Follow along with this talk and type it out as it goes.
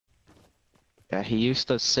Yeah, he used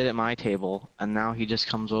to sit at my table, and now he just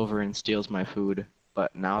comes over and steals my food.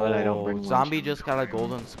 But now that I don't bring lunch, Zombie just got a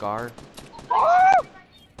golden scar.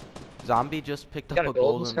 Zombie just picked up a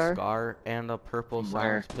golden scar and a purple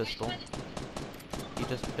silence pistol. He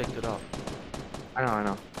just picked it up. I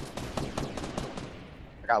know.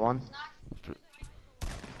 I got one.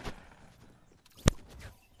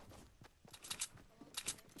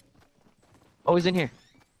 Oh, he's in here.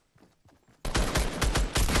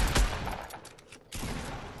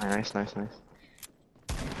 Nice. Hey,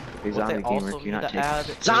 zombie gamer, do not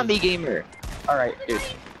take zombie gamer! Alright, dude.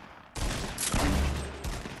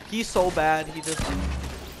 He's so bad, he just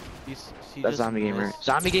zombie gamer.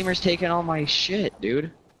 Zombie gamer's taking all my shit,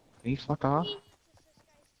 dude. Can you fuck off?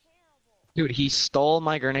 Dude, he stole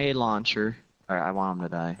my grenade launcher. Alright, I want him to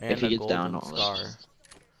die. And if he gets down, golden scar.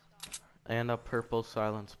 And a purple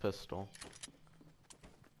silence pistol.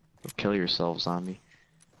 Kill yourself, zombie.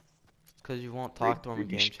 Cause you won't talk to him in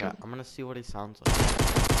game chat. I'm gonna see what he sounds like.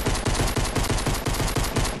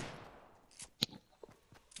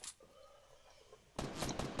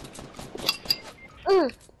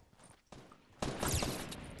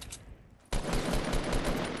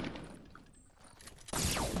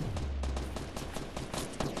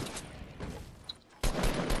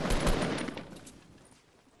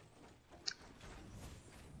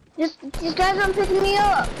 These guys aren't picking me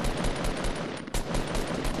up.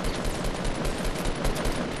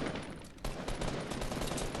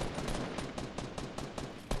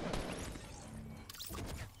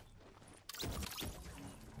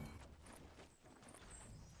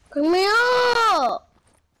 Pick me up!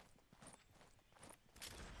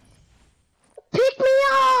 Pick me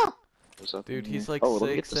up! What's up, dude, he's like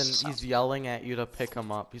 6 and he's yelling at you to pick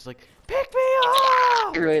him up. He's like, pick me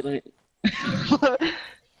up! Right.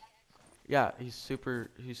 Yeah, he's super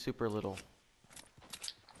little.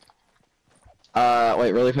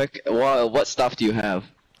 Wait, really quick. What stuff do you have?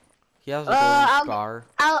 He has a golden scar.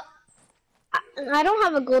 I don't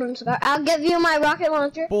have a golden scar. I'll give you my rocket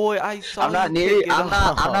launcher. Boy, I saw I'm not near you. I'm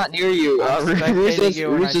not near you. I was spectating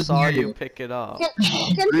you when I saw you pick it up.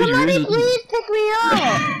 Can somebody please pick me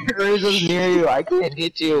up? Riza's near you. I can't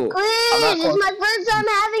hit you. Please, it's my first time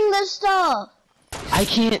having this stuff. I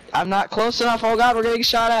can't. I'm not close enough. Oh god, we're getting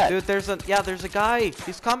shot at. Dude, there's a guy.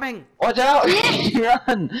 He's coming. Watch out!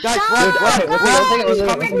 Run! Guys, run! He's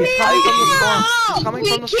coming from the storm. He's coming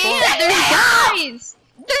from the storm. There's guys!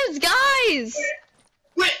 There's guys!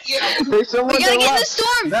 We gotta get in the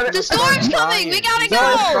storm! The storm's coming! We gotta go!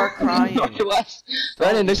 Start crying.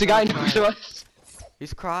 Brennan, there's a guy next to us.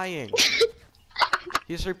 He's crying.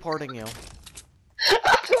 He's reporting you.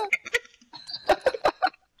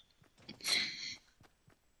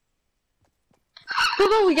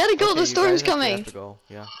 No, we gotta go, Okay, the storm's coming! Have to go.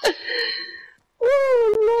 Yeah.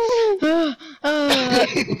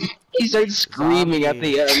 He starts screaming at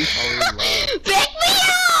the end. Pick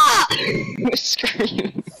me up!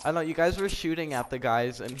 Screaming. I know, you guys were shooting at the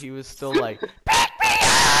guys and he was still like, pick me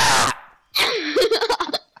up!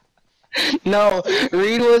 No,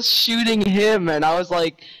 Reed was shooting him and I was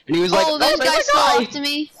like, and he was like, oh, those guys fell off to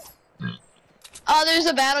me. Oh, there's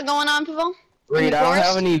a battle going on, people. Reed, I don't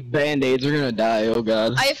have any band-aids, we're gonna die, oh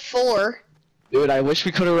god. I have 4. Dude, I wish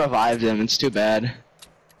we could've revived him, it's too bad.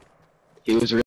 He was really